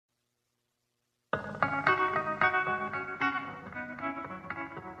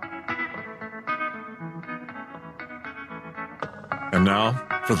And now,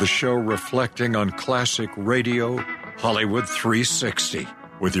 for the show reflecting on classic radio, Hollywood 360,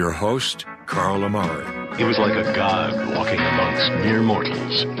 with your host, Carl Amari. He was like a god walking amongst mere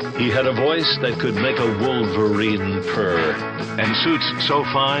mortals. He had a voice that could make a wolverine purr, and suits so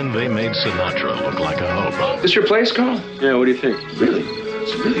fine they made Sinatra look like a hobo. This your place, Carl? Yeah, what do you think? Really?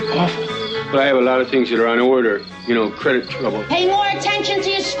 It's really awful. But I have a lot of things that are on order. You know, credit trouble. Pay more attention to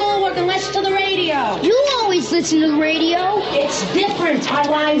your schoolwork and less to the radio. You always listen to the radio. It's different. Our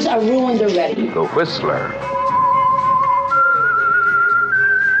lives are ruined already. The Whistler.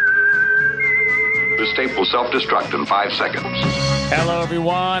 This tape will self-destruct in 5 seconds. Hello,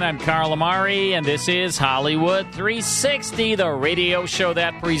 everyone. I'm Carl Amari, and this is Hollywood 360, the radio show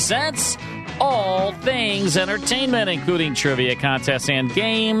that presents all things entertainment, including trivia contests and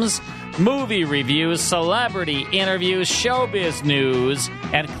games, movie reviews, celebrity interviews, showbiz news,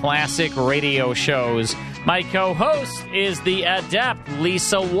 and classic radio shows. My co-host is the adept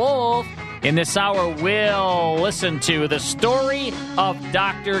Lisa Wolf. In this hour, we'll listen to the story of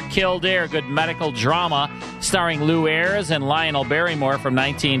Dr. Kildare, good medical drama starring Lou Ayres and Lionel Barrymore from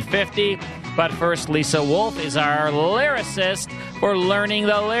 1950. But first, Lisa Wolf is our lyricist for Learning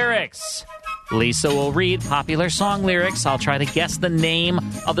the Lyrics. Lisa will read popular song lyrics. I'll try to guess the name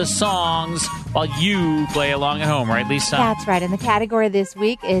of the songs while you play along at home. Right, Lisa? That's right. And the category this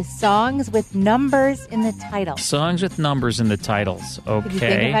week is songs with numbers in the title. Songs with numbers in the titles. Okay. Did you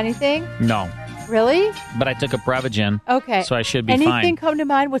think of anything? No. Really? But I took a Prevagen. Okay. So I should be Anything fine. Anything come to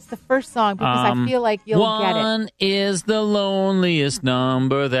mind? What's the first song? Because I feel like you'll get it. One is the loneliest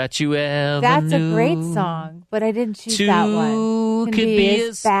number that you ever That's knew. a great song, but I didn't choose Two that one. could be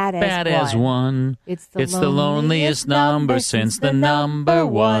as bad as one. It's the loneliest number since the number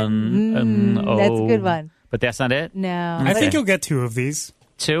one. That's a good one. But that's not it? No. Okay. I think you'll get 2 of these.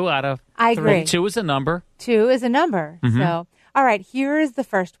 2 out of I 3. agree. 2 is a number. 2 is a number. Mm-hmm. So, all right, here is the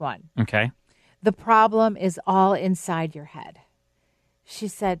first one. Okay. The problem is all inside your head. She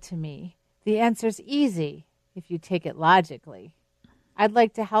said to me, the answer's easy if you take it logically. I'd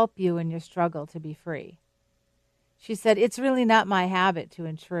like to help you in your struggle to be free. She said, it's really not my habit to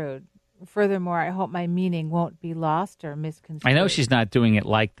intrude. Furthermore, I hope my meaning won't be lost or misconstrued. I know she's not doing it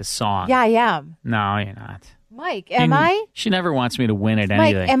like the song. Yeah, I am. No, you're not. Mike, am I? She never wants me to win at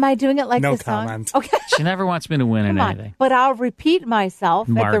Mike, anything. am I doing it like no the song? comment. Okay. She never wants me to win at anything. But I'll repeat myself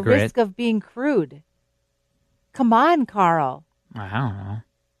at the risk of being crude. Come on, Carl. I don't know.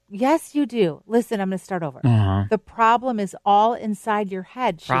 Yes, you do. Listen, I'm going to start over. Uh-huh. The problem is all inside your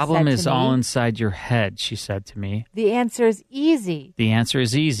head, she said to me. Problem is all inside your head, she said to me. The answer is easy. The answer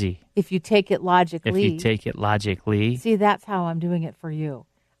is easy. If you take it logically. If you take it logically. See, that's how I'm doing it for you.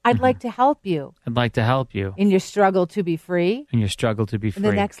 I'd like to help you. I'd like to help you. In your struggle to be free. In your struggle to be free. And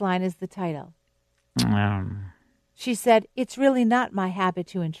the next line is the title. Um, She said, it's really not my habit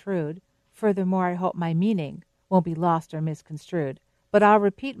to intrude. Furthermore, I hope my meaning won't be lost or misconstrued. But I'll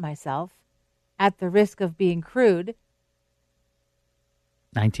repeat myself at the risk of being crude.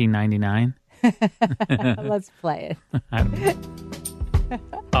 1999? Let's play it.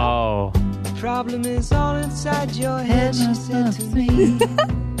 Oh. Problem is all inside your head, she said to me.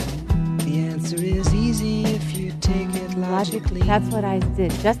 The answer is easy if you take it logically. That's what I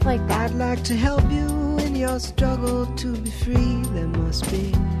did, just like that. I'd like to help you in your struggle to be free. There must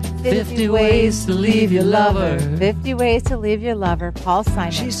be 50 ways to leave your lover. 50 ways to leave your lover, Paul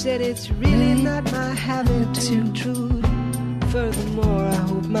Simon. She said it's really not my habit to intrude. Furthermore, I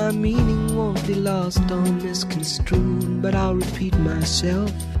hope my meaning won't be lost or misconstrued. But I'll repeat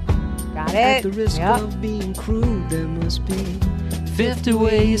myself. Got it. At the risk of being crude, there must be 50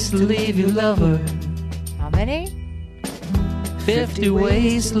 ways to leave your lover. How many? 50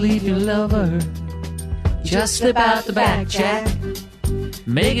 ways to leave your lover. Just slip out the back, Jack.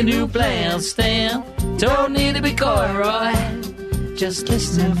 Make a new plan, Stan. Don't need to be coy, Roy. Just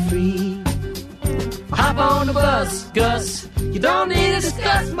listen free. Hop on the bus, Gus. You don't need to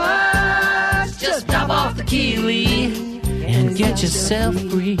discuss much. Just drop off the key, Lee, and get yourself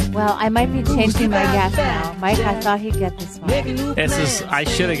free. Well, I might be changing my guess now. Mike, I thought he'd get this one. This is. I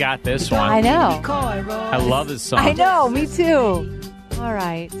should have got this one. I know. I love this song. I know, me too. All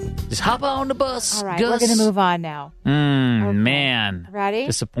right. Just hop on the bus, All right, Gus. we're going to move on now. Okay. Man. Ready?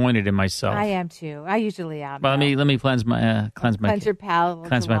 Disappointed in myself. I am too. I usually am. Well, let me cleanse my cleanse your palate.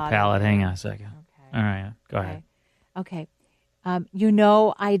 Cleanse my palate. Hang on a second. Okay. All right, go ahead. Okay. You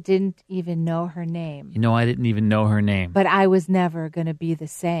know, I didn't even know her name. You know, I didn't even know her name. But I was never going to be the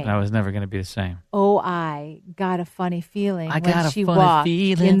same. I was never going to be the same. Oh, I got a funny feeling when she walked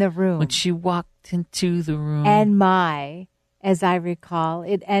in the room. When she walked into the room. And as I recall,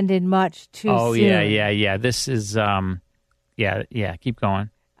 it ended much too soon. Oh, yeah. This is Yeah, keep going.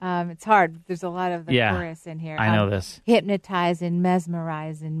 It's hard. There's a lot of the chorus in here. I know this. Hypnotize and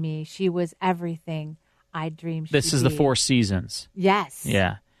mesmerize in me. She was everything I dreamed she'd be. This is the Four Seasons. Yes.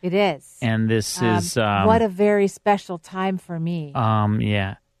 Yeah. It is. And this is... what a very special time for me.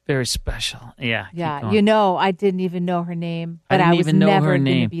 Yeah. Very special. Yeah. Yeah. You know, I didn't even know her name, but I was never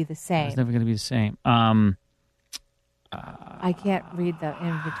going to be the same. I was never going to be the same. I can't read the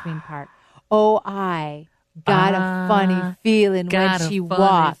in-between part. Oh, I got a funny feeling when she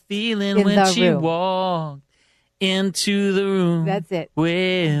walked in the room. Walked into the room. That's it.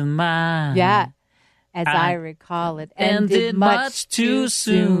 With mine. Yeah. As I recall, it ended much too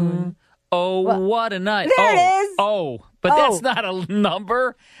soon. Oh, what a night. There it is. Oh, but that's not a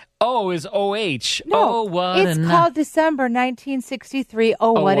number. O is O-H. No, oh, what a night. It's called December 1963.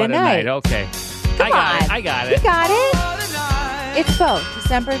 Oh, what a night. Okay. Come on. I got it. You got it? It's both.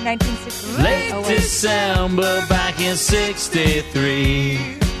 December 1963. Late December back in 63.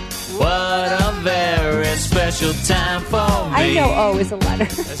 What a very special time for me. I know O is a letter.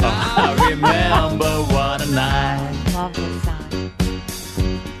 I remember what a night. Love this song.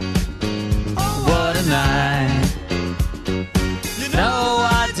 What a night. No,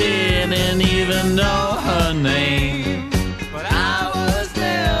 I didn't even know her name. But I was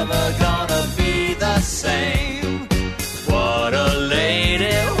never gonna be the same. What a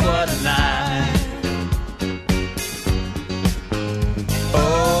lady, what a night.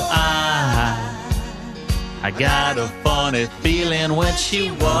 Oh, I got a funny feeling when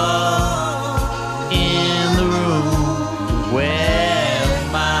she walked in the room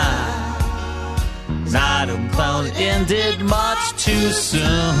where my night of clowns ended much too soon.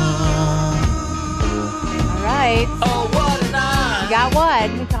 All right. Oh, what a night. We got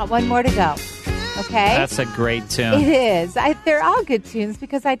one. We got one more to go. Okay? That's a great tune. It is. They're all good tunes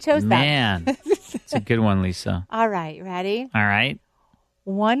because I chose them. Man, it's a good one, Lisa. All right. Ready? All right.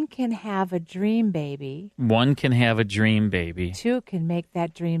 One can have a dream, baby. One can have a dream, baby. Two can make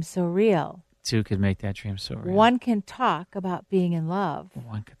that dream so real. Two can make that dream so real. One can talk about being in love.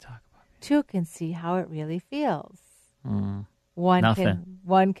 One can talk about it. Two can see how it really feels. Nothing.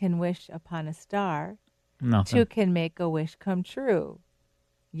 One can wish upon a star. Nothing. Two can make a wish come true.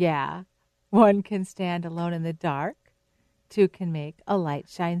 Yeah. One can stand alone in the dark. Two can make a light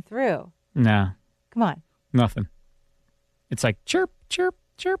shine through. No. Come on. Nothing. It's like chirp, chirp,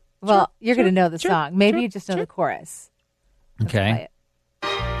 chirp. Well, chirp, you're going to know the chirp, song. Maybe chirp, you just know chirp. the chorus. Let's Okay. play it.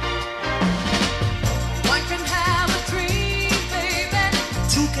 One can have a dream, baby.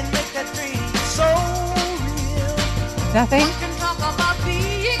 Two can make that dream so real. Nothing? One can talk about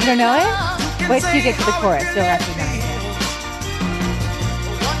being You don't know in it? love. Wait till you get to the chorus. You'll recognize it.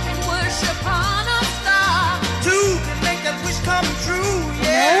 One can wish upon a star. Two can make that wish come true,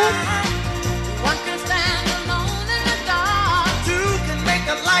 yeah. One can stand alone in the dark. Two can make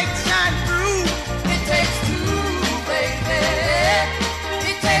a light shine through. It takes two, baby.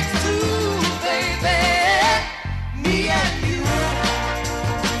 It takes two, baby. Me and you.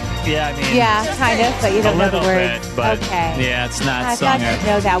 Yeah, I mean. Yeah, kind of, but you don't a know the little words. bit, but okay. yeah, it's not I sung. thought you'd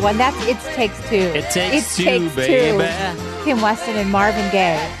know that one. It takes two. It takes two, baby. Kim Weston and Marvin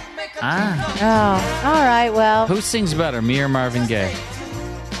Gaye. Ah. Oh, all right. Well, Who sings better, me or Marvin Gaye?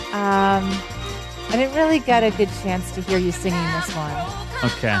 I didn't really get a good chance to hear you singing this one.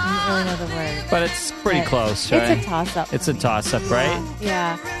 Okay. I didn't really know the words. But it's pretty But close, right? It's a toss-up. It's a toss-up, right?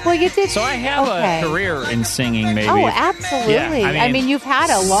 Yeah. Well, you did. So I have a career in singing, maybe. Oh, absolutely. Yeah, I mean, you've had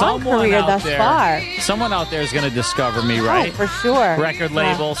a long someone career out thus there- far. Someone out there is going to discover me, right? Oh, for sure. Record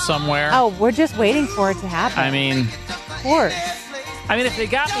Yeah. label somewhere. Oh, we're just waiting for it to happen. I mean, of course. if they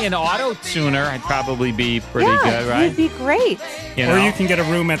got me an auto-tuner, I'd probably be pretty Yeah, good, right? you'd be great. You Or know? you can get a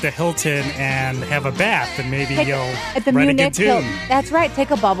room at the Hilton and have a bath, and maybe you'll At the write Munich a good tune. That's right.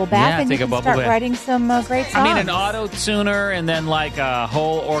 Take a bubble bath Yeah, and take you a can bubble start bath. writing some great songs. I mean, an auto-tuner and then like a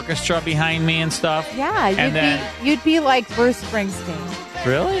whole orchestra behind me and stuff. Yeah, you'd be like Bruce Springsteen.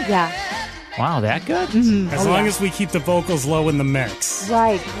 Really? Yeah. Wow, that good? Mm-hmm. As long as we keep the vocals low in the mix.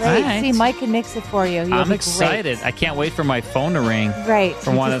 Right, great. All right. See, Mike can mix it for you. You'll I'm be excited. I can't wait for my phone to ring. Great.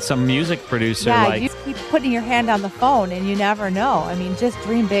 From some music producer. Yeah, like, you keep putting your hand on the phone and you never know. I mean, just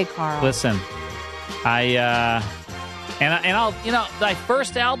dream big, Carl. listen, I'll, my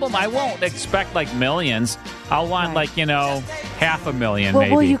first album, I won't expect like millions. I'll want like, 500,000 Well,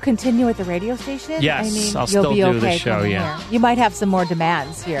 maybe. will you continue at the radio station? Yes, I mean, I'll you'll still be do okay the show, coming yeah. here. You might have some more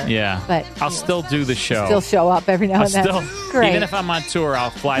demands here. Yeah. But I'll still do the show. still show up every now I'll and then. still, Great. even if I'm on tour, I'll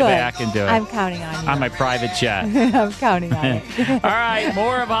fly Good. back and do it. I'm counting on you. On my private jet. I'm counting on it. All right,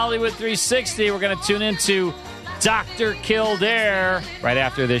 more of Hollywood 360. We're going to tune into Dr. Kildare right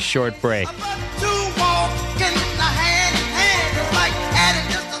after this short break. To walk in the hand in hand.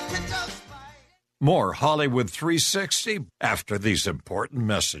 More Hollywood 360 after these important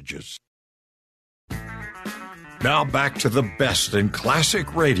messages. Now back to the best in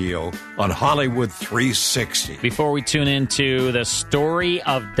classic radio on Hollywood 360. Before we tune into the story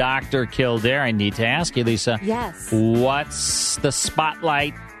of Dr. Kildare, I need to ask you, Lisa. Yes. What's the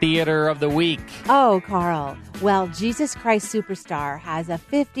Spotlight Theater of the Week? Oh, Carl. Well, Jesus Christ Superstar has a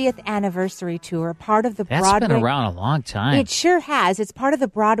 50th anniversary tour, part of the That's Broadway. been around a long time. It sure has. It's part of the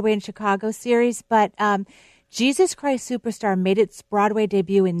Broadway in Chicago series, but Jesus Christ Superstar made its Broadway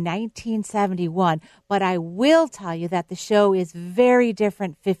debut in 1971, but I will tell you that the show is very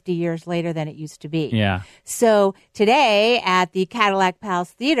different 50 years later than it used to be. Yeah. So today at the Cadillac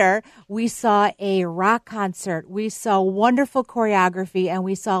Palace Theater, we saw a rock concert. We saw wonderful choreography, and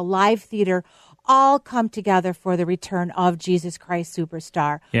we saw live theater all come together for the return of Jesus Christ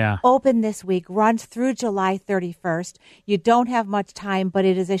Superstar. Yeah. Open this week, runs through July 31st. You don't have much time, but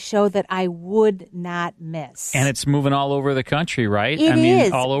it is a show that I would not miss. And it's moving all over the country, right? It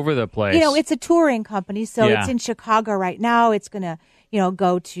is. All over the place. You know, it's a touring company, so Yeah. it's in Chicago right now. It's going to,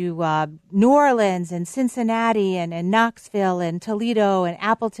 go to New Orleans and Cincinnati and Knoxville and Toledo and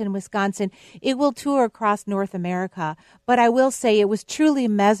Appleton, Wisconsin. It will tour across North America. But I will say it was truly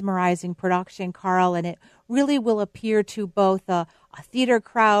mesmerizing production, Carl, and it really will appeal to both a theater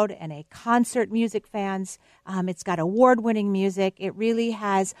crowd and a concert music fans. It's got award-winning music. It really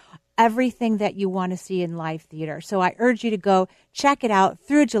has everything that you want to see in live theater. So I urge you to go check it out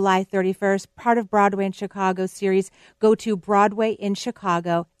through July 31st, part of Broadway in Chicago series. Go to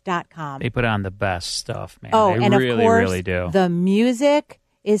BroadwayInChicago.com. They put on the best stuff, man. Oh, they and really, of course, really do. The music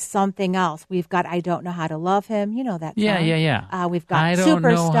is something else. We've got I Don't Know How to Love Him. You know that song? Yeah. We've got I don't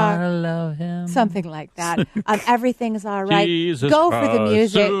Superstar. know how to love him. Something like that. Everything's All Right. Jesus Go for the Christ,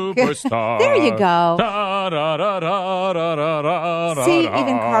 music. Superstar. There you go. Da, da, da, da, da, da, da, See, da.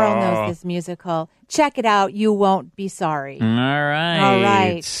 even Carl knows this musical. Check it out. You won't be sorry. All right. All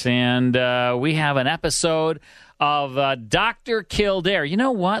right. And we have an episode of Dr. Kildare. You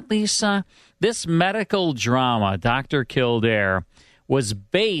know what, Lisa? This medical drama, Dr. Kildare, was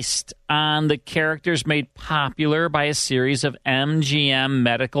based on the characters made popular by a series of MGM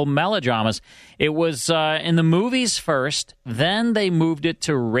medical melodramas. It was in the movies first, then they moved it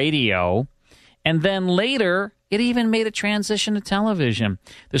to radio, and then later it even made a transition to television.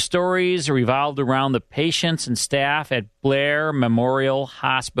 The stories revolved around the patients and staff at Blair Memorial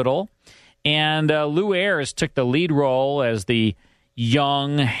Hospital, and Lou Ayres took the lead role as the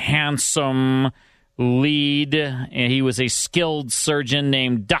young, handsome lead, and he was a skilled surgeon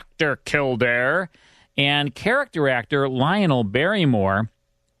named Dr. Kildare, and character actor Lionel Barrymore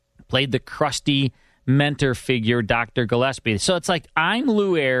played the crusty mentor figure, Dr. Gillespie. So it's like I'm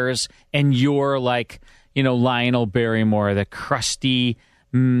Lou Ayres, and you're like, Lionel Barrymore, the crusty,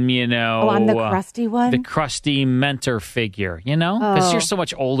 Oh, I'm the crusty one? the crusty mentor figure, because you're so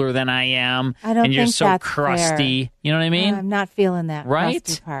much older than I am, I don't and you're think so that's crusty. fair. You know what I mean? I'm not feeling that Right?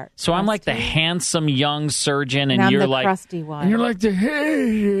 crusty part. So I'm like the Crusty? handsome young surgein, and I'm you're the like crusty one. and you're like the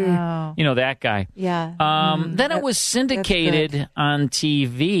Oh. that guy. Yeah. Then it was syndicated on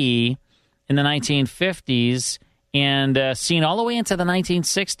TV in the 1950s and seen all the way into the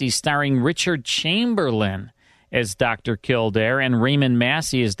 1960s, starring Richard Chamberlain as Dr. Kildare and Raymond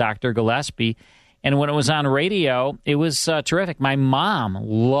Massey as Dr. Gillespie. And when it was on radio, it was terrific. My mom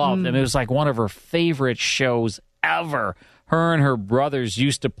loved it. It was like one of her favorite shows ever. Her and her brothers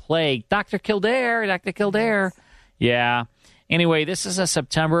used to play Dr. Kildare, Dr. Kildare. Yeah. Anyway, this is a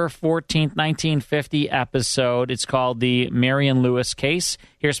September 14th, 1950 episode. It's called The Marion Lewis Case.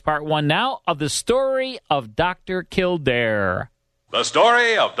 Here's part one now of the story of Dr. Kildare. The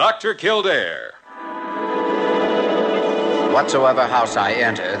story of Dr. Kildare. Whatsoever house I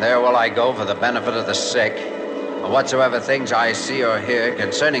enter, there will I go for the benefit of the sick. Whatsoever things I see or hear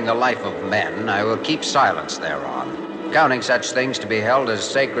concerning the life of men, I will keep silence thereon, counting such things to be held as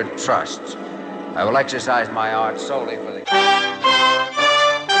sacred trusts. I will exercise my art solely for the...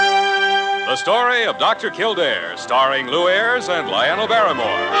 The story of Dr. Kildare, starring Lou Ayres and Lionel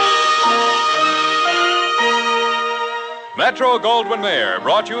Barrymore. Metro-Goldwyn-Mayer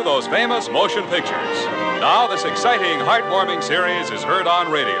brought you those famous motion pictures. Now this exciting, heartwarming series is heard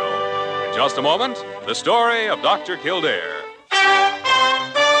on radio. In just a moment, the story of Dr. Kildare.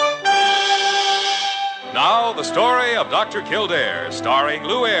 Now, the story of Dr. Kildare, starring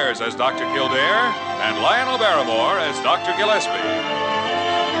Lou Ayres as Dr. Kildare and Lionel Barrymore as Dr. Gillespie.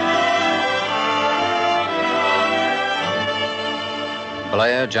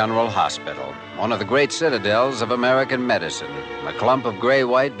 Blair General Hospital, one of the great citadels of American medicine, a clump of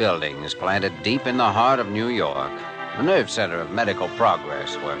gray-white buildings planted deep in the heart of New York. The nerve center of medical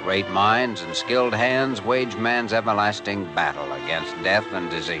progress, where great minds and skilled hands wage man's everlasting battle against death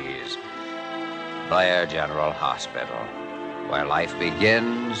and disease. Blair General Hospital, where life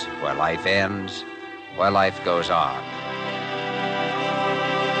begins, where life ends, where life goes on.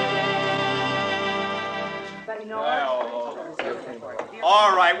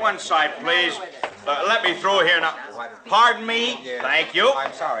 All right, one side, please. Let me through here now. Pardon me. Yeah. Thank you.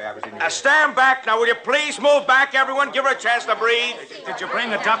 I'm sorry, I was in your... Stand back now, will you please move back, everyone? Give her a chance to breathe. Did you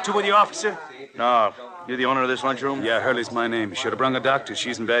bring a doctor with you, officer? No. You the owner of this lunchroom? Yeah, Hurley's my name. Should have brung a doctor.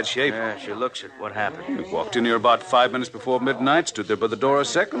 She's in bad shape. Yeah, she looks it. What happened? We walked in here about 5 minutes before midnight, stood there by the door a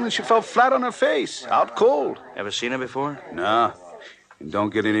second, and she fell flat on her face, out cold. Ever seen her before? No. And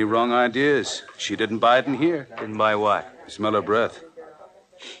don't get any wrong ideas. She didn't buy it in here. Didn't buy what? Smell her breath.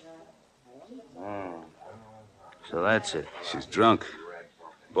 So that's it. She's drunk.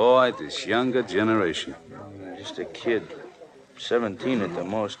 Boy, this younger generation. Just a kid. 17 at the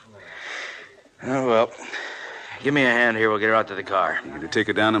most. Oh, well. Give me a hand here. We'll get her out to the car. You going to take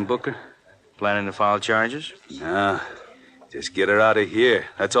her down and book her? Planning to file charges? Nah. Just get her out of here.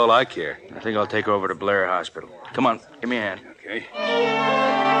 That's all I care. I think I'll take her over to Blair Hospital. Come on. Give me a hand. Okay.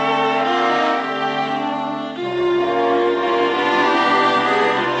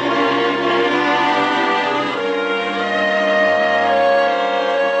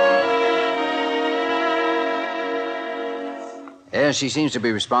 Yes, she seems to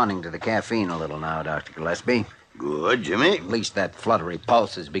be responding to the caffeine a little now, Dr. Gillespie. Good, Jimmy. At least that fluttery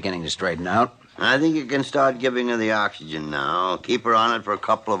pulse is beginning to straighten out. I think you can start giving her the oxygen now. Keep her on it for a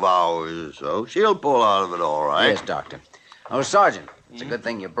couple of hours or so. She'll pull out of it all right. Yes, Doctor. Oh, Sergeant, it's a good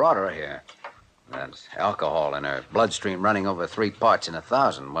thing you brought her here. That's alcohol in her bloodstream running over 3 parts in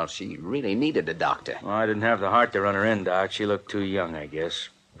 1,000. Well, she really needed a doctor. Well, I didn't have the heart to run her in, Doc. She looked too young, I guess.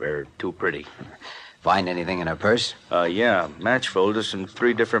 Or too pretty. Find anything in her purse? Yeah. Match folders from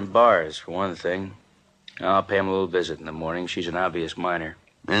 3 different bars, for one thing. I'll pay him a little visit in the morning. She's an obvious minor.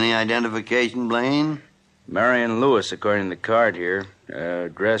 Any identification, Blaine? Marion Lewis, according to the card here.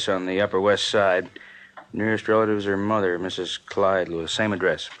 Address on the Upper West Side. Nearest relative is her mother, Mrs. Clyde Lewis. Same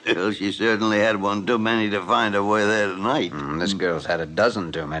address. Well, she certainly had one too many to find her way there tonight. This girl's had a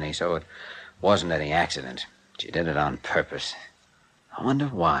dozen too many, so it wasn't any accident. She did it on purpose. I wonder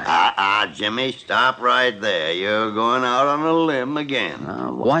why. Jimmy, stop right there. You're going out on a limb again.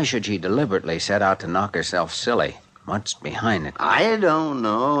 Why should she deliberately set out to knock herself silly? What's behind it? I don't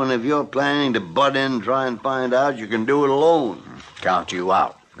know, and if you're planning to butt in and try and find out, you can do it alone. Count you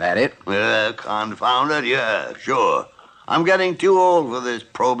out. That it? Confound it, yeah, sure. I'm getting too old for this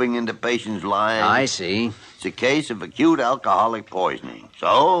probing into patients' lives. I see. It's a case of acute alcoholic poisoning.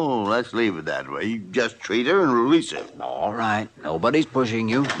 So, let's leave it that way. Just treat her and release her. All right. Nobody's pushing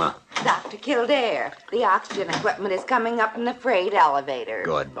you. Dr. Kildare, the oxygen equipment is coming up in the freight elevator.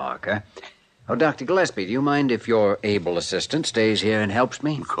 Good, Barker. Oh, Dr. Gillespie, do you mind if your able assistant stays here and helps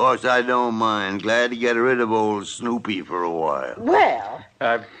me? Of course I don't mind. Glad to get rid of old Snoopy for a while. Well...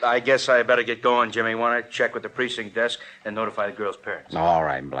 I guess I better get going, Jimmy. Want to check with the precinct desk and notify the girl's parents. All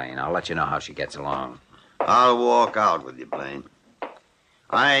right, Blaine. I'll let you know how she gets along. I'll walk out with you, Blaine.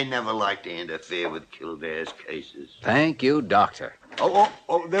 I never like to interfere with Kildare's cases. Thank you, Doctor.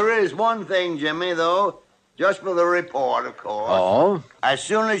 Oh, there is one thing, Jimmy, though. Just for the report, of course. Oh? As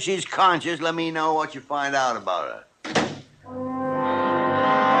soon as she's conscious, let me know what you find out about her.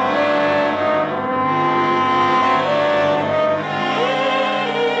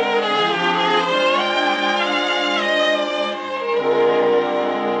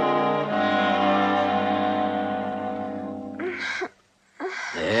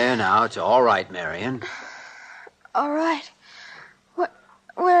 There, now, it's all right, Marion. All right.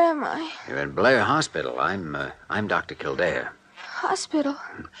 Where am I? You're in Blair Hospital. I'm Dr. Kildare. Hospital?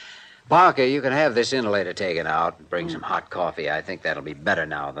 Parker, you can have this inhalator taken out and bring some hot coffee. I think that'll be better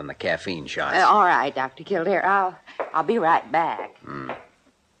now than the caffeine shots. All right, Dr. Kildare. I'll be right back.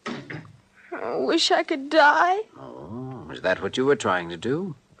 I wish I could die. Oh, is that what you were trying to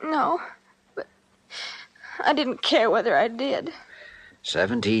do? No, but I didn't care whether I did.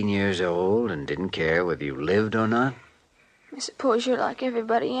 17 years old and didn't care whether you lived or not? I suppose you're like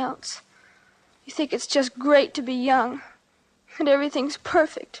everybody else. You think it's just great to be young, and everything's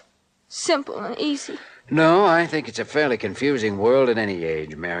perfect, simple and easy. No, I think it's a fairly confusing world at any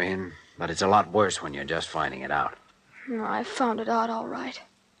age, Marion. But it's a lot worse when you're just finding it out. No, I found it out all right.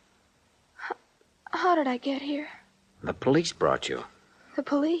 How did I get here? The police brought you. The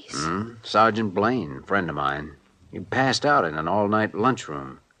police? Sergeant Blaine, friend of mine. You passed out in an all-night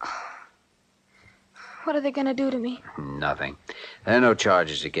lunchroom. What are they going to do to me? Nothing. There are no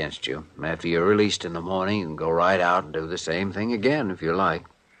charges against you. After you're released in the morning, you can go right out and do the same thing again if you like.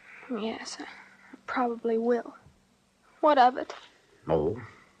 Yes, I probably will. What of it? Oh,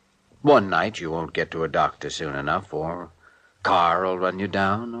 one night you won't get to a doctor soon enough, or a car will run you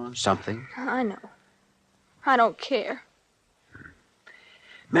down, or something. I know. I don't care.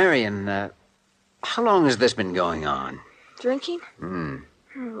 Marion, how long has this been going on? Drinking? The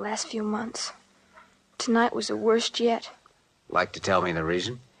last few months. Tonight was the worst yet. Like to tell me the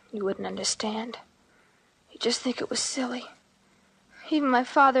reason? You wouldn't understand. You just think it was silly. Even my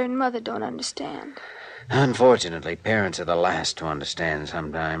father and mother don't understand. Unfortunately, parents are the last to understand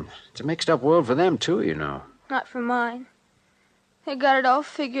sometimes. It's a mixed-up world for them, too, you know. Not for mine. They got it all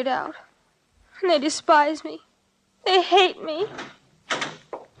figured out. And they despise me. They hate me.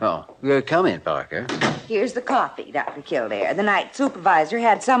 Oh, come in, Parker. Here's the coffee, Dr. Kildare. The night supervisor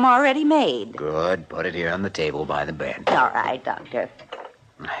had some already made. Good. Put it here on the table by the bed. All right, Doctor.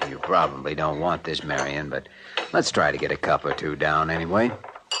 You probably don't want this, Marion, but let's try to get a cup or two down anyway.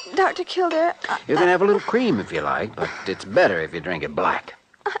 Dr. Kildare... You can have a little cream if you like, but it's better if you drink it black.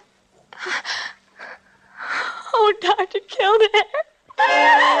 Oh, Dr. Kildare...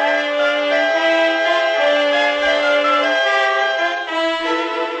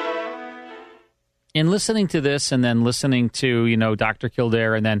 In listening to this and then listening to, Dr.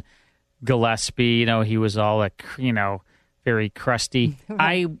 Kildare and then Gillespie, he was all like, very crusty.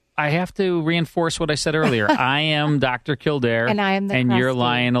 I have to reinforce what I said earlier. I am Dr. Kildare. And I am the And crusty. you're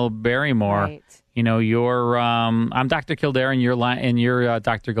Lionel Barrymore. Right. You're, I'm Dr. Kildare and you're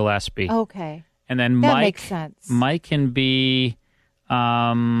Dr. Gillespie. Okay. And then That Mike. makes sense. Mike can be,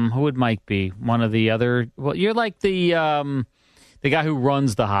 who would Mike be? One of the other, well, you're like the guy who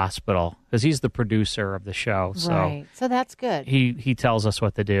runs the hospital, because he's the producer of the show. So Right. So that's good. he tells us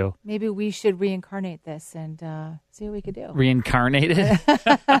what to do. Maybe we should reincarnate this and see what we could do. Reincarnate it?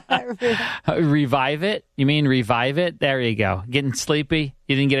 Revive it? You mean revive it? There you go. Getting sleepy?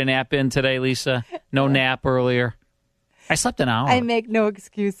 You didn't get a nap in today, Lisa? No nap earlier? I slept an hour. I make no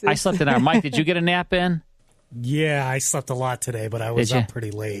excuses. I slept an hour. Mike, did you get a nap in? Yeah, I slept a lot today, but I was up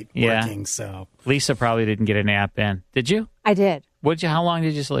pretty late working, so. Lisa probably didn't get a nap in. Did you? I did. How long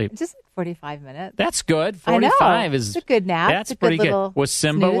did you sleep? Just like 45 minutes. That's good. I know. 45 is It's a good nap. That's It's a pretty good good. little Was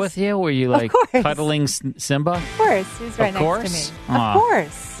Simba snooze. with you? Were you Of like course. cuddling Simba? Of course. He's right next to me. Aw. Of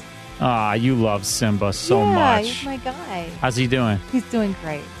course. Ah, you love Simba so yeah, much. he's my guy. How's he doing? He's doing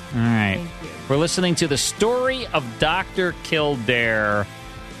great. All right. Thank you. We're listening to the story of Dr. Kildare,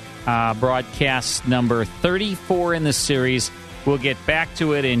 broadcast number 34 in the series. We'll get back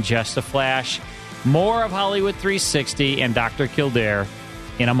to it in just a flash. More of Hollywood 360 and Dr. Kildare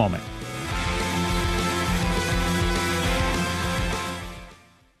in a moment.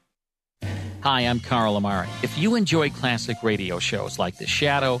 Hi, I'm Carl Amari. If you enjoy classic radio shows like The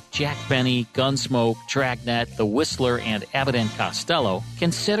Shadow, Jack Benny, Gunsmoke, Dragnet, The Whistler, and Abbott and Costello,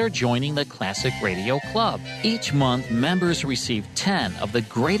 consider joining the Classic Radio Club. Each month, members receive 10 of the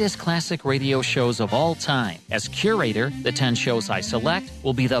greatest classic radio shows of all time. As curator, the 10 shows I select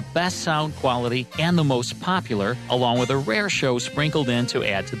will be the best sound quality and the most popular, along with a rare show sprinkled in to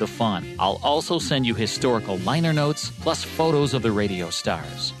add to the fun. I'll also send you historical liner notes, plus photos of the radio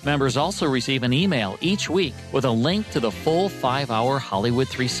stars. Members also receive an email each week with a link to the full 5-hour Hollywood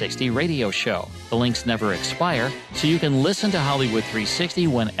 360 radio show. The links never expire, so you can listen to Hollywood 360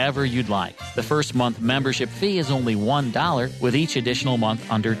 whenever you'd like. The first month membership fee is only $1, with each additional month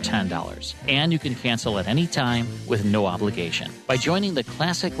under $10. And you can cancel at any time with no obligation. By joining the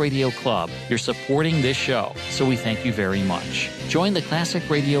Classic Radio Club, you're supporting this show, so we thank you very much. Join the Classic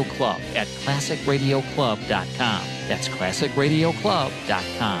Radio Club at ClassicRadioClub.com. That's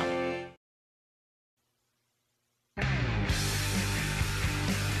ClassicRadioClub.com.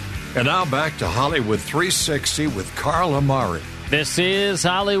 And now back to Hollywood 360 with Carl Amari. This is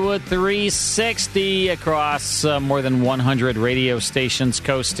Hollywood 360 across more than 100 radio stations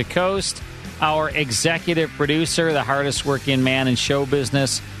coast to coast. Our executive producer, the hardest working man in show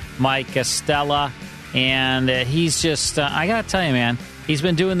business, Mike Estella. And he's just, I got to tell you, man, he's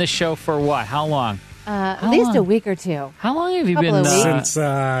been doing this show for what? How long? At least a week or two. How long have you been? Since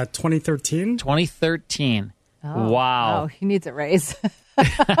 2013. 2013. Oh, wow. Oh, he needs a raise.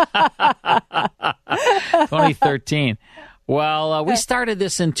 2013. Well, we started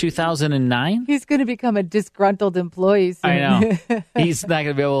this in 2009. He's going to become a disgruntled employee soon. I know. He's not going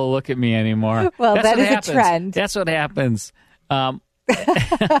to be able to look at me anymore. Well, That's that what is happens. a trend. That's what happens.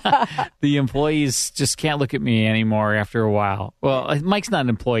 The employees just can't look at me anymore after a while. Well, Mike's not an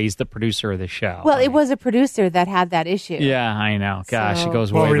employee. He's the producer of the show. Well, it was a producer that had that issue. Yeah, I know. Gosh, it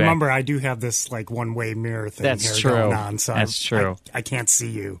goes way back. Well, back. remember, I do have this one-way mirror thing going on. So That's true. I can't see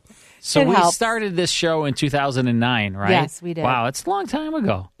you. So we started this show in 2009, right? Yes, we did. Wow, it's a long time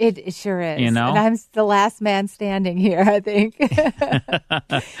ago. It sure is. You know? And I'm the last man standing here, I think.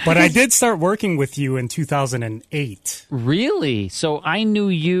 But I did start working with you in 2008. Really? So I knew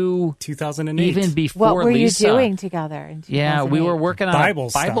you 2008. Even before What were Lisa. you doing together in 2008? Yeah, we were working on Bible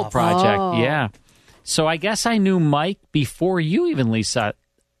a Bible stuff. project. Oh. Yeah. So I guess I knew Mike before you even, Lisa.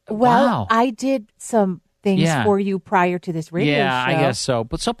 Well, Wow. I did some things for you prior to this radio show. Yeah, I guess so.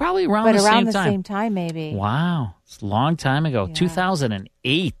 But so probably around the around same the time. same time, maybe. Wow. It's a long time ago.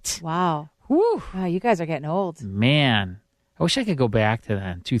 2008. Wow. Whew. Wow, you guys are getting old. Man. I wish I could go back to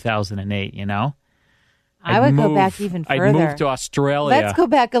that, 2008, you know? I would go back even further. I'd move to Australia. Let's go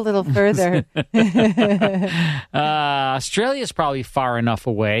back a little further. Australia's probably far enough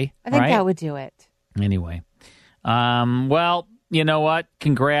away. I think right? that would do it. Anyway. Well, you know what?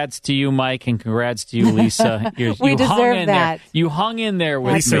 Congrats to you, Mike, and congrats to you, Lisa. We you deserve hung in that. There. You hung in there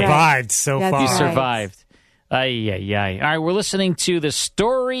with me. We survived so That's far. You right. survived. Ay. All right, we're listening to The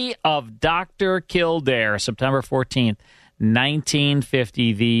Story of Dr. Kildare, September 14th,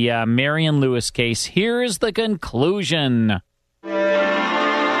 1950, the Marion Lewis case. Here's the conclusion.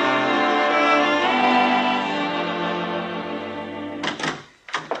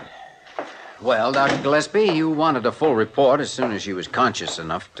 Well, Dr. Gillespie, you wanted a full report as soon as she was conscious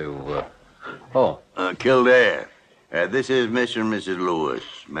enough to, Kildare. This is Mr. and Mrs. Lewis,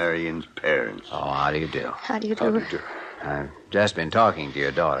 Marion's parents. Oh, how do you do? How do you do? I've just been talking to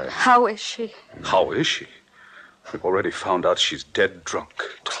your daughter. How is she? How is she? We've already found out she's dead drunk.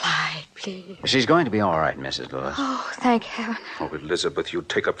 Clyde, please. She's going to be all right, Mrs. Lewis. Oh, thank heaven. Oh, Elizabeth, you'd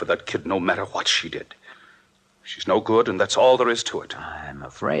take up for that kid no matter what she did. She's no good, and that's all there is to it. I'm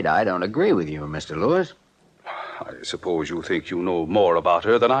afraid I don't agree with you, Mr. Lewis. I suppose you think you know more about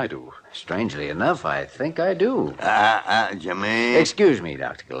her than I do. Strangely enough, I think I do. Jimmy. Excuse me,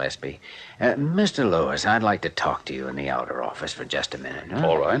 Dr. Gillespie. Mr. Lewis, I'd like to talk to you in the outer office for just a minute. Huh?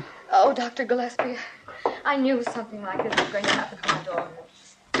 All right. Oh, Dr. Gillespie, I knew something like this was going to happen to my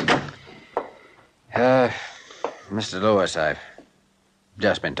daughter. Mr. Lewis, I've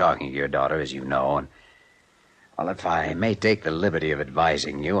just been talking to your daughter, as you know, and, well, if I may take the liberty of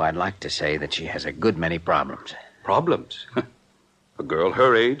advising you, I'd like to say that she has a good many problems. Problems? A girl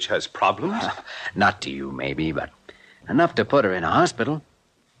her age has problems? Not to you, maybe, but enough to put her in a hospital.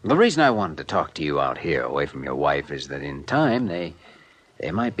 The reason I wanted to talk to you out here, away from your wife, is that in time they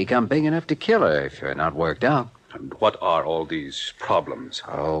might become big enough to kill her if you're not worked out. And what are all these problems?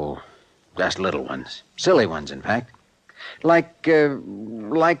 Oh, just little ones. Silly ones, in fact. Like,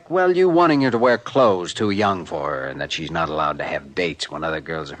 well, you wanting her to wear clothes too young for her and that she's not allowed to have dates when other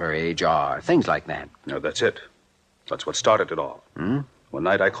girls of her age are. Things like that. No, that's it. That's what started it all. Hmm? One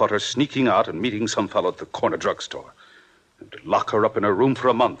night I caught her sneaking out and meeting some fellow at the corner drugstore. And to lock her up in her room for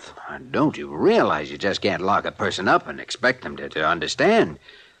a month. Don't you realize you just can't lock a person up and expect them to understand?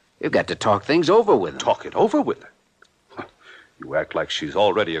 You've got to talk things over with them. Talk it over with her? You act like she's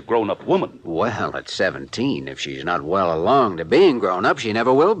already a grown-up woman. Well, at 17, if she's not well along to being grown up, she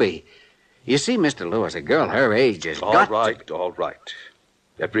never will be. You see, Mr. Lewis, a girl her age has got All right.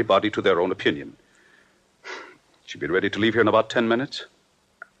 Everybody to their own opinion. She'll be ready to leave here in about 10 minutes?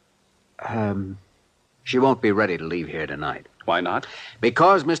 She won't be ready to leave here tonight. Why not?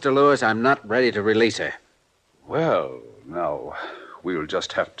 Because, Mr. Lewis, I'm not ready to release her. Well, now, we'll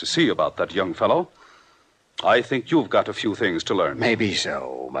just have to see about that young fellow. I think you've got a few things to learn. Maybe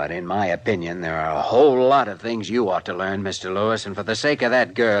so, but in my opinion, there are a whole lot of things you ought to learn, Mr. Lewis, and for the sake of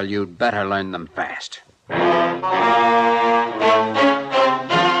that girl, you'd better learn them fast.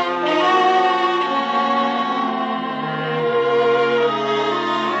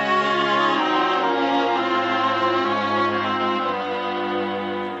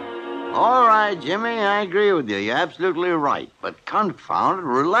 All right, Jimmy, I agree with you. You're absolutely right. But confound it,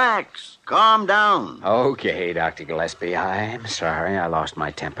 relax. Calm down. Okay, Dr. Gillespie, I'm sorry I lost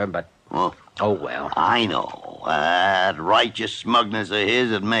my temper, but... Oh well. I know. That righteous smugness of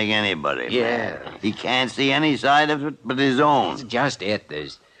his would make anybody. Yeah. He can't see any side of it but his own. That's just it.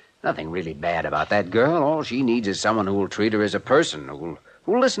 There's nothing really bad about that girl. All she needs is someone who will treat her as a person, who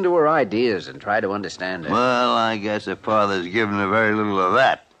will listen to her ideas and try to understand her. Well, I guess her father's given her very little of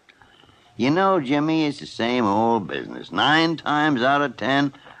that. You know, Jimmy, it's the same old business. 9 times out of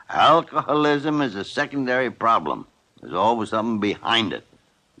 10, alcoholism is a secondary problem. There's always something behind it.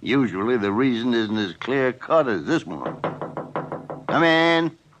 Usually the reason isn't as clear-cut as this one. Come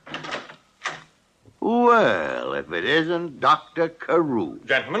in. Well, if it isn't Dr. Carew.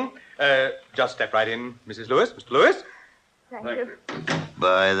 Gentlemen, just step right in, Mrs. Lewis. Mr. Lewis? Thank you.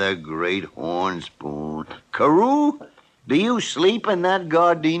 By the great horn spoon. Carew, do you sleep in that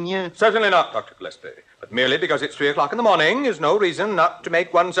gardenia? Certainly not, Dr. Gillespie. But merely because it's 3 o'clock in the morning is no reason not to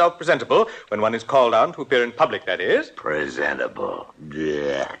make oneself presentable when one is called on to appear in public, that is. Presentable.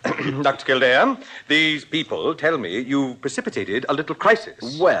 Yeah. Dr. Kildare, these people tell me you precipitated a little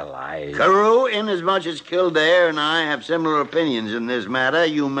crisis. Well, Carew, inasmuch as Kildare and I have similar opinions in this matter,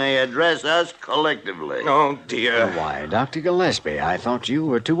 you may address us collectively. Oh, dear. Why, Dr. Gillespie, I thought you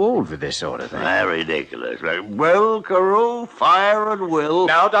were too old for this sort of thing. Ridiculous. Well, Carew, fire at will.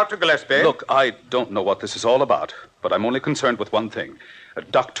 Now, Dr. Gillespie. Look, I don't know what this is all about, but I'm only concerned with one thing.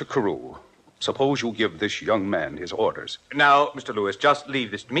 Dr. Carew, suppose you give this young man his orders. Now, Mr. Lewis, just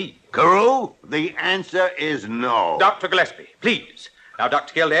leave this to me. Carew, the answer is no. Dr. Gillespie, please. Now,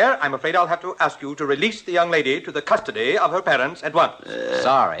 Dr. Kildare, I'm afraid I'll have to ask you to release the young lady to the custody of her parents at once.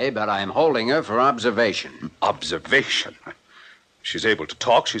 Sorry, but I'm holding her for observation. Observation? She's able to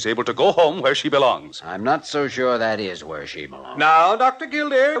talk. She's able to go home where she belongs. I'm not so sure that is where she belongs. Now, Dr.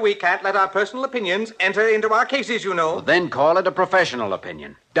 Kildare, we can't let our personal opinions enter into our cases, you know. Well, then call it a professional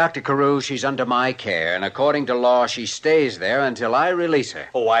opinion. Dr. Carew, she's under my care, and according to law, she stays there until I release her.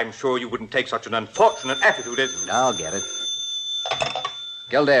 Oh, I'm sure you wouldn't take such an unfortunate attitude as... I'll get it.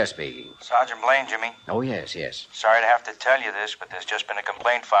 Kildare speaking. Sergeant Blaine, Jimmy. Oh, yes, yes. Sorry to have to tell you this, but there's just been a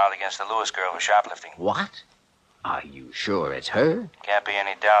complaint filed against the Lewis girl for shoplifting. What? Are you sure it's her? Can't be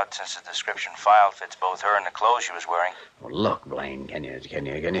any doubt since the description filed fits both her and the clothes she was wearing. Well, look, Blaine, can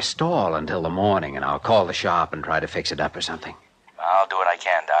you stall until the morning, and I'll call the shop and try to fix it up or something? I'll do what I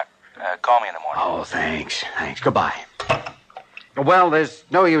can, Doc. Call me in the morning. Oh, thanks. Goodbye. Well, there's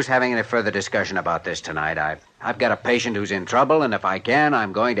no use having any further discussion about this tonight. I've got a patient who's in trouble, and if I can,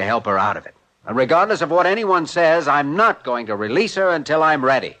 I'm going to help her out of it. And regardless of what anyone says, I'm not going to release her until I'm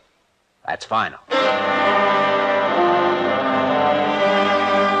ready. That's final.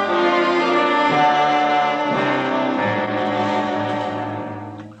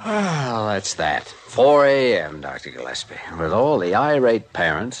 Well, that's that. 4 a.m., Dr. Gillespie. With all the irate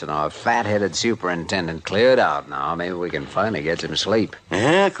parents and our fat-headed superintendent cleared out now, maybe we can finally get some sleep.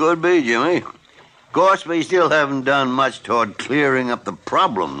 Yeah, could be, Jimmy. Of course, we still haven't done much toward clearing up the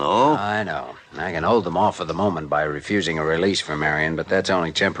problem, though. I know. I can hold them off for the moment by refusing a release for Marion, but that's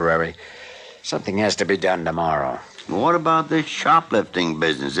only temporary. Something has to be done tomorrow. What about this shoplifting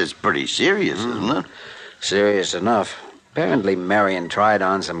business? It's pretty serious, isn't it? Serious enough. Apparently, Marion tried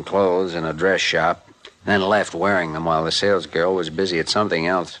on some clothes in a dress shop, then left wearing them while the salesgirl was busy at something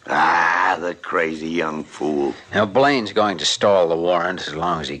else. Ah, the crazy young fool. Now, Blaine's going to stall the warrant as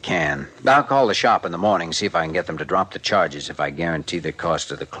long as he can. I'll call the shop in the morning, see if I can get them to drop the charges if I guarantee the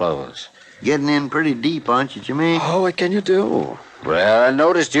cost of the clothes. Getting in pretty deep, aren't you, Jimmy? Oh, what can you do? Well, I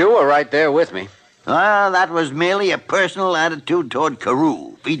noticed you were right there with me. Well, that was merely a personal attitude toward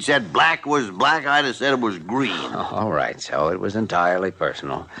Carew. If he'd said black was black, I'd have said it was green. Oh, all right, so it was entirely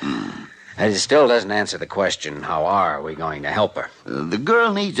personal. It still doesn't answer the question, how are we going to help her? The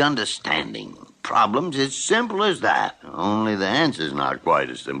girl needs understanding. Problem's as simple as that. Only the answer's not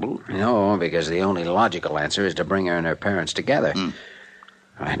quite as simple. No, because the only logical answer is to bring her and her parents together.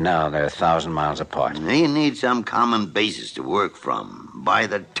 Right now, they're 1,000 miles apart. You need some common basis to work from. By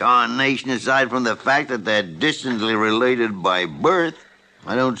the tarnation, aside from the fact that they're distantly related by birth,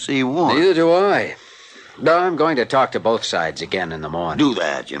 I don't see one. Neither do I. No, I'm going to talk to both sides again in the morning. Do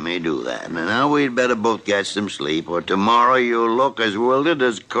that, Jimmy, do that. And now we'd better both get some sleep, or tomorrow you'll look as wilted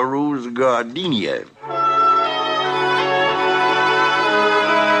as Carew's gardenia.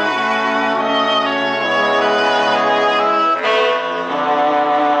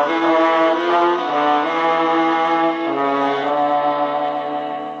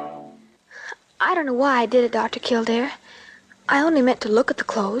 I don't know why I did it, Dr. Kildare. I only meant to look at the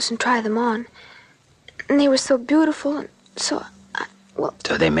clothes and try them on. And they were so beautiful and so...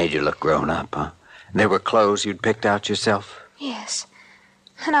 So they made you look grown up, huh? They were clothes you'd picked out yourself? Yes.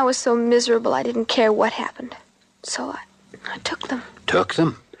 And I was so miserable I didn't care what happened. So I took them. Took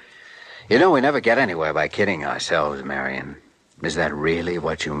them? You know, we never get anywhere by kidding ourselves, Marion. Is that really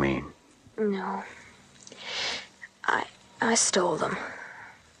what you mean? No. I stole them.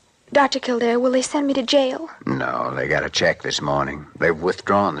 Dr. Kildare, will they send me to jail? No, they got a check this morning. They've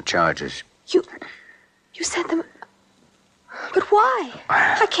withdrawn the charges. You sent them... But why?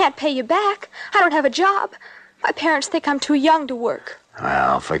 I can't pay you back. I don't have a job. My parents think I'm too young to work.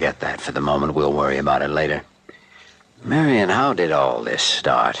 Well, forget that for the moment. We'll worry about it later. Marion, how did all this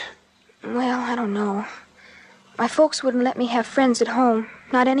start? Well, I don't know. My folks wouldn't let me have friends at home.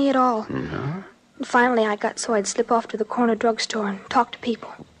 Not any at all. No? And finally, I got so I'd slip off to the corner drugstore and talk to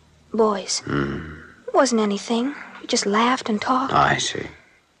people. Boys. It wasn't anything. We just laughed and talked. I see.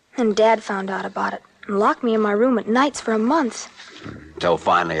 And Dad found out about it and locked me in my room at nights for a month. So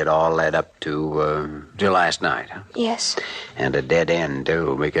finally it all led up to last night, huh? Yes. And a dead end,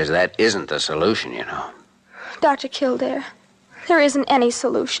 too, because that isn't the solution, you know. Dr. Kildare, there isn't any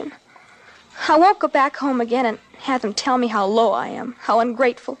solution. I won't go back home again and have them tell me how low I am, how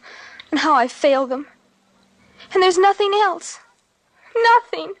ungrateful, and how I failed them. And there's nothing else.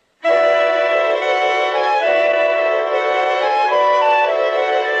 Nothing.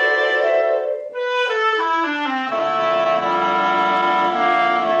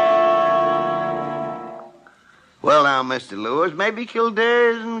 Well, now, Mr. Lewis, maybe Kildare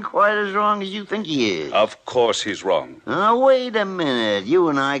isn't quite as wrong as you think he is. Of course he's wrong. Now, wait a minute. You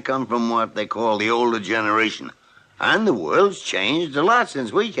and I come from what they call the older generation. And the world's changed a lot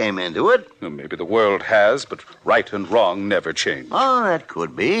since we came into it. Well, maybe the world has, but right and wrong never change. Oh, that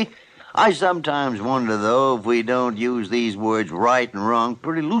could be. I sometimes wonder, though, if we don't use these words right and wrong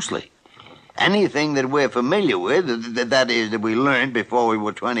pretty loosely. Anything that we're familiar with, that is, that we learned before we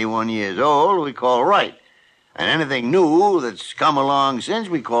were 21 years old, we call right. And anything new that's come along since,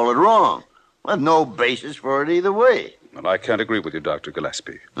 we call it wrong. With no basis for it either way. Well, I can't agree with you, Dr.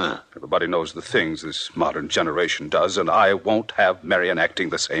 Gillespie. Everybody knows the things this modern generation does, and I won't have Marion acting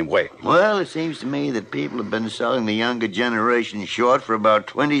the same way. Well, it seems to me that people have been selling the younger generation short for about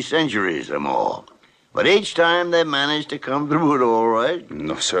 20 centuries or more. But each time they managed to come through it all right.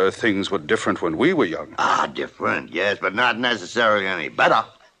 No, sir, things were different when we were young. Different, yes, but not necessarily any better.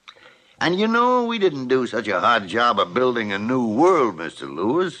 And you know, we didn't do such a hard job of building a new world, Mr.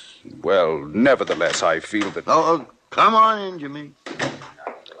 Lewis. Well, nevertheless, I feel that... Oh, come on in, Jimmy.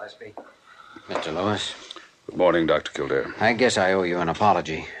 Gillespie. Mr. Lewis. Good morning, Dr. Kildare. I guess I owe you an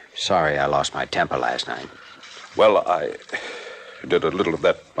apology. Sorry I lost my temper last night. Well, I did a little of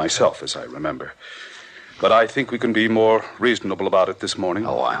that myself, as I remember. But I think we can be more reasonable about it this morning.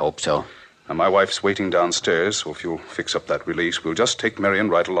 Oh, I hope so. And my wife's waiting downstairs, so if you'll fix up that release, we'll just take Marion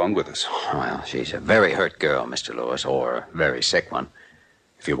right along with us. Well, she's a very hurt girl, Mr. Lewis, or a very sick one,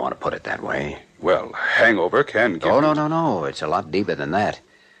 if you want to put it that way. Well, hangover can give... Oh, no. It's a lot deeper than that.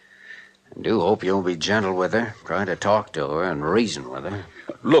 I do hope you'll be gentle with her, try to talk to her and reason with her.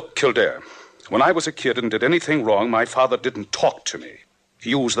 Look, Kildare, when I was a kid and did anything wrong, my father didn't talk to me.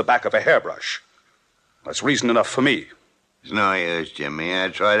 He used the back of a hairbrush. That's reason enough for me. It's no use, Jimmy. I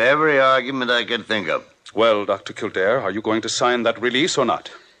tried every argument I could think of. Well, Dr. Kildare, are you going to sign that release or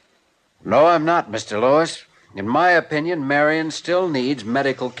not? No, I'm not, Mr. Lewis. In my opinion, Marion still needs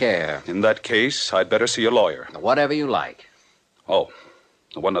medical care. In that case, I'd better see a lawyer. Whatever you like. Oh,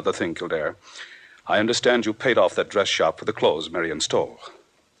 one other thing, Kildare. I understand you paid off that dress shop for the clothes Marion stole.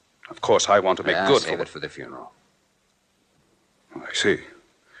 Of course, I want to make good save it for the funeral. I see.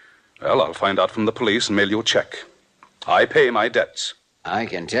 Well, I'll find out from the police and mail you a check. I pay my debts. I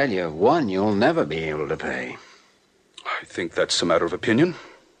can tell you one you'll never be able to pay. I think that's a matter of opinion.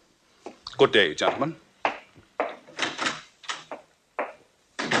 Good day, gentlemen.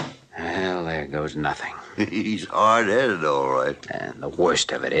 Well, there goes nothing. He's hard-headed, all right. And the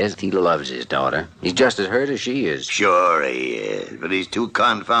worst of it is, he loves his daughter. He's just as hurt as she is. Sure he is, but he's too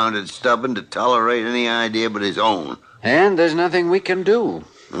confounded stubborn to tolerate any idea but his own. And there's nothing we can do.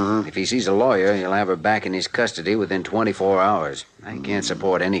 If he sees a lawyer, he'll have her back in his custody within 24 hours. I can't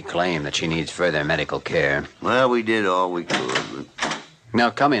support any claim that she needs further medical care. Well, we did all we could. Now,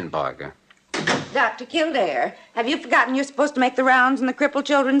 come in, Parker. Dr. Kildare, have you forgotten you're supposed to make the rounds in the crippled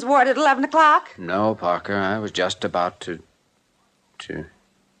children's ward at 11 o'clock? No, Parker, I was just about to...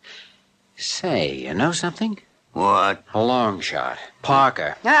 Say, you know something? What? A long shot.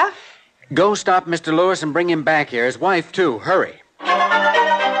 Parker. Huh? Go stop Mr. Lewis and bring him back here. His wife, too. Hurry.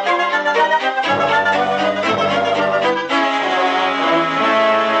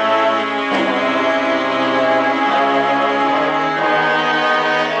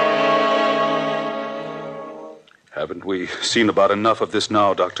 Haven't we seen about enough of this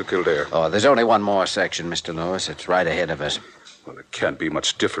now, Dr. Kildare? Oh, there's only one more section, Mr. Lewis. It's right ahead of us. Well, it can't be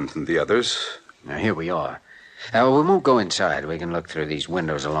much different than the others. Now, here we are. We won't go inside. We can look through these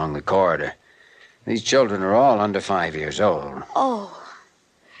windows along the corridor. These children are all under 5 years old. Oh,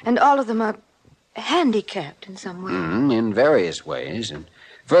 and all of them are handicapped in some way. In various ways. And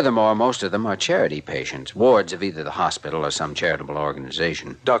furthermore, most of them are charity patients, wards of either the hospital or some charitable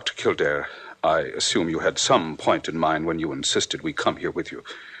organization. Dr. Kildare, I assume you had some point in mind when you insisted we come here with you.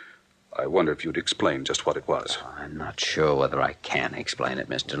 I wonder if you'd explain just what it was. I'm not sure whether I can explain it,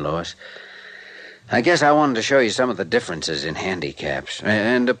 Mr. Lewis. I guess I wanted to show you some of the differences in handicaps,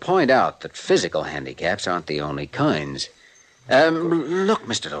 and to point out that physical handicaps aren't the only kinds. Look,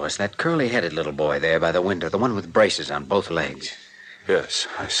 Mr. Lewis, that curly-headed little boy there by the window, the one with braces on both legs. Yes,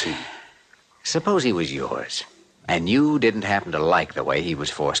 I see. Suppose he was yours, and you didn't happen to like the way he was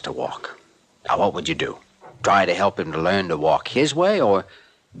forced to walk. Now, what would you do? Try to help him to learn to walk his way, or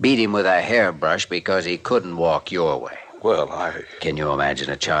beat him with a hairbrush because he couldn't walk your way? Well, Can you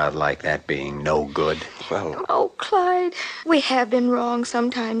imagine a child like that being no good? Well... Oh, Clyde, we have been wrong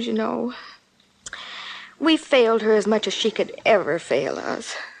sometimes, you know. We failed her as much as she could ever fail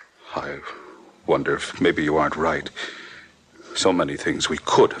us. I wonder if maybe you aren't right. So many things we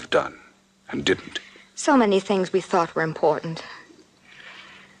could have done and didn't. So many things we thought were important.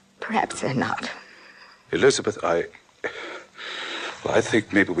 Perhaps they're not. Elizabeth, I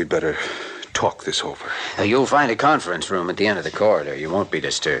think maybe we'd better talk this over. You'll find a conference room at the end of the corridor. You won't be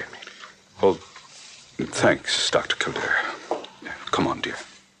disturbed. Well, thanks, Dr. Kildare. Come on, dear.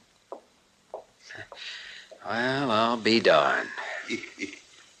 Well, I'll be darned.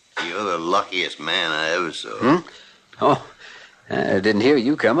 You're the luckiest man I ever saw. Oh, I didn't hear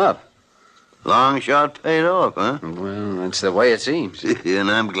you come up. Long shot paid off, huh? Well, that's the way it seems. And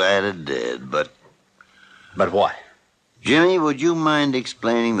I'm glad it did, but... But what? Jimmy, would you mind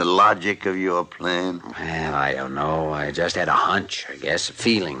explaining the logic of your plan? Well, I don't know. I just had a hunch, I guess, a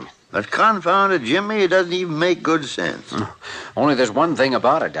feeling. But confound it, Jimmy, it doesn't even make good sense. Only there's one thing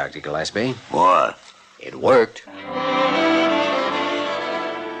about it, Dr. Gillespie. What? It worked.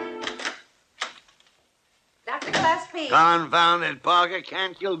 Dr. Gillespie. Confound it, Parker.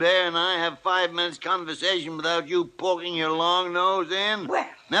 Can't Kildare and I have 5 minutes conversation without you poking your long nose in? Well.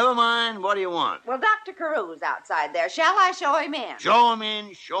 Never mind. What do you want? Well, Dr. Carew's outside there. Shall I show him in? Show him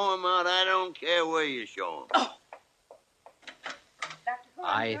in, show him out. I don't care where you show him. Oh.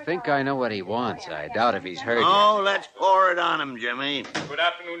 I think I know what he wants. I doubt if he's heard you. Oh, let's pour it on him, Jimmy. Good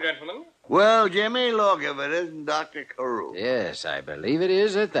afternoon, gentlemen. Well, Jimmy, look, if it isn't Dr. Carew. Yes, I believe it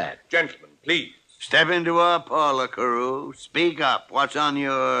is at that. Gentlemen, please. Step into our parlor, Carew. Speak up. What's on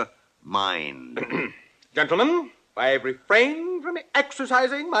your mind? Gentlemen, I've refrained from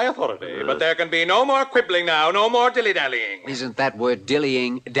exercising my authority, but there can be no more quibbling now, no more dilly-dallying. Isn't that word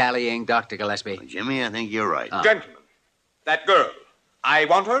dallying, Dr. Gillespie? Jimmy, I think you're right. Gentlemen, that girl, I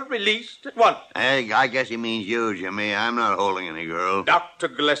want her released at once. Hey, I guess he means you, Jimmy. I'm not holding any girl. Dr.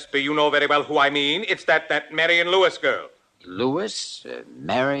 Gillespie, you know very well who I mean. It's that Marion Lewis girl. Lewis?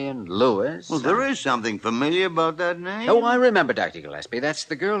 Marion Lewis? Well, there is something familiar about that name. Oh, I remember, Dr. Gillespie. That's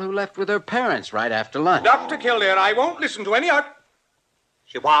the girl who left with her parents right after lunch. Dr. Kildare, I won't listen to any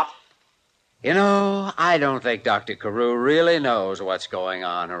She what? You know, I don't think Dr. Carew really knows what's going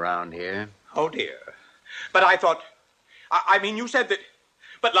on around here. Oh, dear. But I thought... I mean, you said that...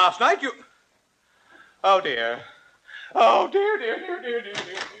 But last night you... Oh, dear. Oh, dear.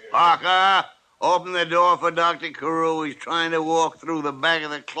 Parker, open the door for Dr. Carew. He's trying to walk through the back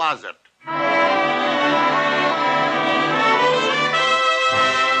of the closet.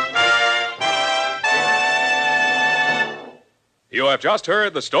 You have just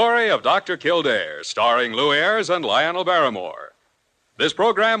heard the story of Dr. Kildare, starring Lou Ayres and Lionel Barrymore. This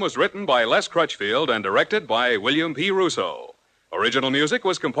program was written by Les Crutchfield and directed by William P. Russo. Original music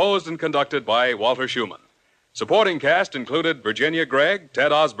was composed and conducted by Walter Schumann. Supporting cast included Virginia Gregg,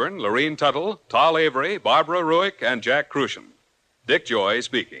 Ted Osborne, Lorene Tuttle, Tal Avery, Barbara Ruick, and Jack Crucian. Dick Joy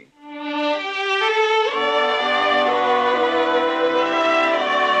speaking.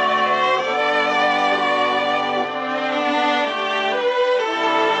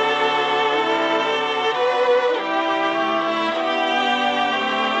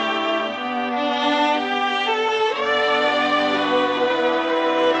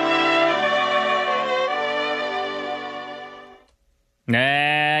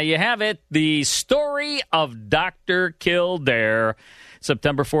 You have it. The story of Dr. Kildare,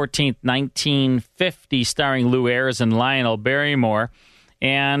 September 14th, 1950, starring Lou Ayres and Lionel Barrymore.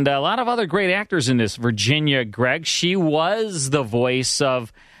 And a lot of other great actors in this. Virginia Gregg, she was the voice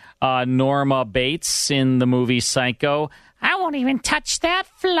of Norma Bates in the movie Psycho. I won't even touch that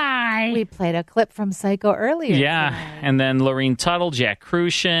fly. We played a clip from Psycho earlier. Yeah, tonight. And then Lorene Tuttle, Jack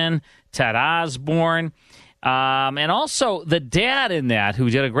Crucian, Ted Osborne. And also the dad in that, who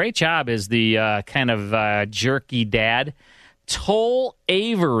did a great job as the kind of jerky dad, Toll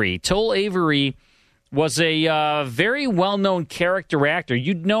Avery. Toll Avery was a very well-known character actor.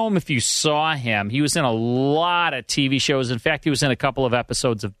 You'd know him if you saw him. He was in a lot of TV shows. In fact, he was in a couple of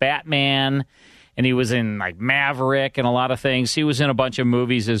episodes of Batman, and he was in like Maverick and a lot of things. He was in a bunch of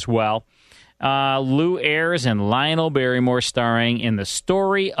movies as well. Lou Ayres and Lionel Barrymore starring in The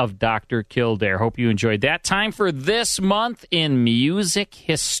Story of Dr. Kildare. Hope you enjoyed that. Time for this month in music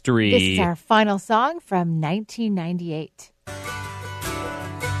history. This is our final song from 1998. And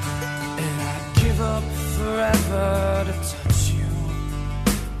I'd give up forever to touch you,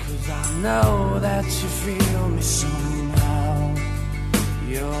 'cause I know that you feel me somehow.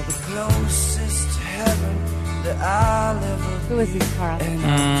 You're the closest to heaven that I'll ever be. Who is this, Carl?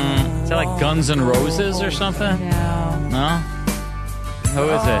 Is that like Guns N' Roses or something? No? Who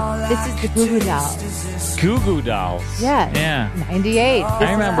is it? This is the Goo Goo Dolls. Goo Goo Dolls. Yes. Yeah. 98. This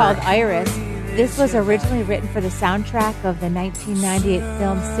I remember. is called Iris. This was originally written for the soundtrack of the 1998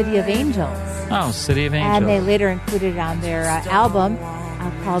 film City of Angels. Oh, City of Angels. And they later included it on their album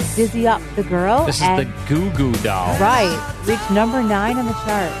called Dizzy Up the Girl. This is the Goo Goo Dolls. Right. Reached number 9 on the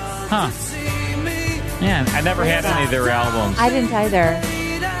charts. Huh. Yeah, I never had any of their albums. I didn't either.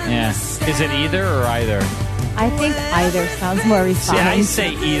 Yeah. Is it either or either? I think either sounds more refined.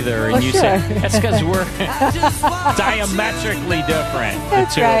 See, I say either, and you sure. say... That's because we're diametrically different,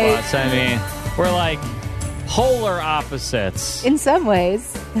 That's the two right. of us. I mean, we're like polar opposites. In some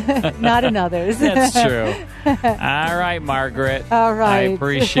ways, not in others. That's true. All right, Margaret. All right. I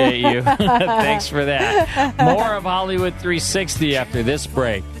appreciate you. Thanks for that. More of Hollywood 360 after this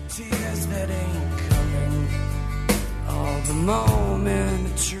break. Tears that ain't coming, all the moment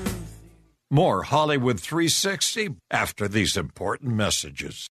of truth. More Hollywood 360 after these important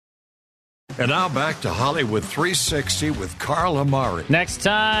messages. And now back to Hollywood 360 with Carl Amari. Next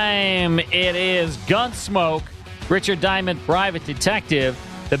time, it is Gunsmoke, Richard Diamond, Private Detective,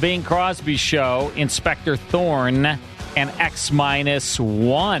 The Bing Crosby Show, Inspector Thorne, and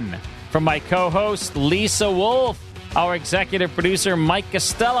X-1. From my co-host, Lisa Wolf, our executive producer, Mike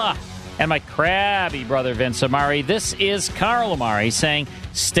Costello, and my crabby brother, Vince Amari, this is Carl Amari saying,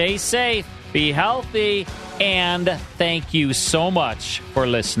 stay safe, be healthy, and thank you so much for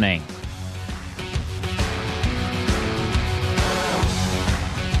listening.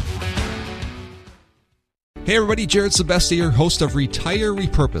 Hey everybody, Jared Sebestier, host of Retire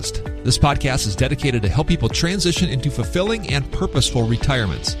Repurposed. This podcast is dedicated to help people transition into fulfilling and purposeful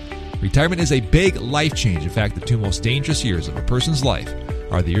retirements. Retirement is a big life change. In fact, the two most dangerous years of a person's life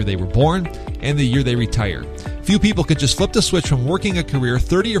are the year they were born and the year they retire. Few people can just flip the switch from working a career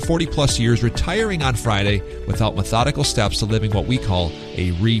 30 or 40 plus years, retiring on Friday without methodical steps to living what we call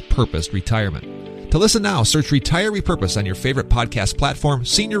a repurposed retirement. To listen now, search Retire Repurposed on your favorite podcast platform,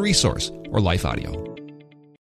 Senior Resource, or Life Audio.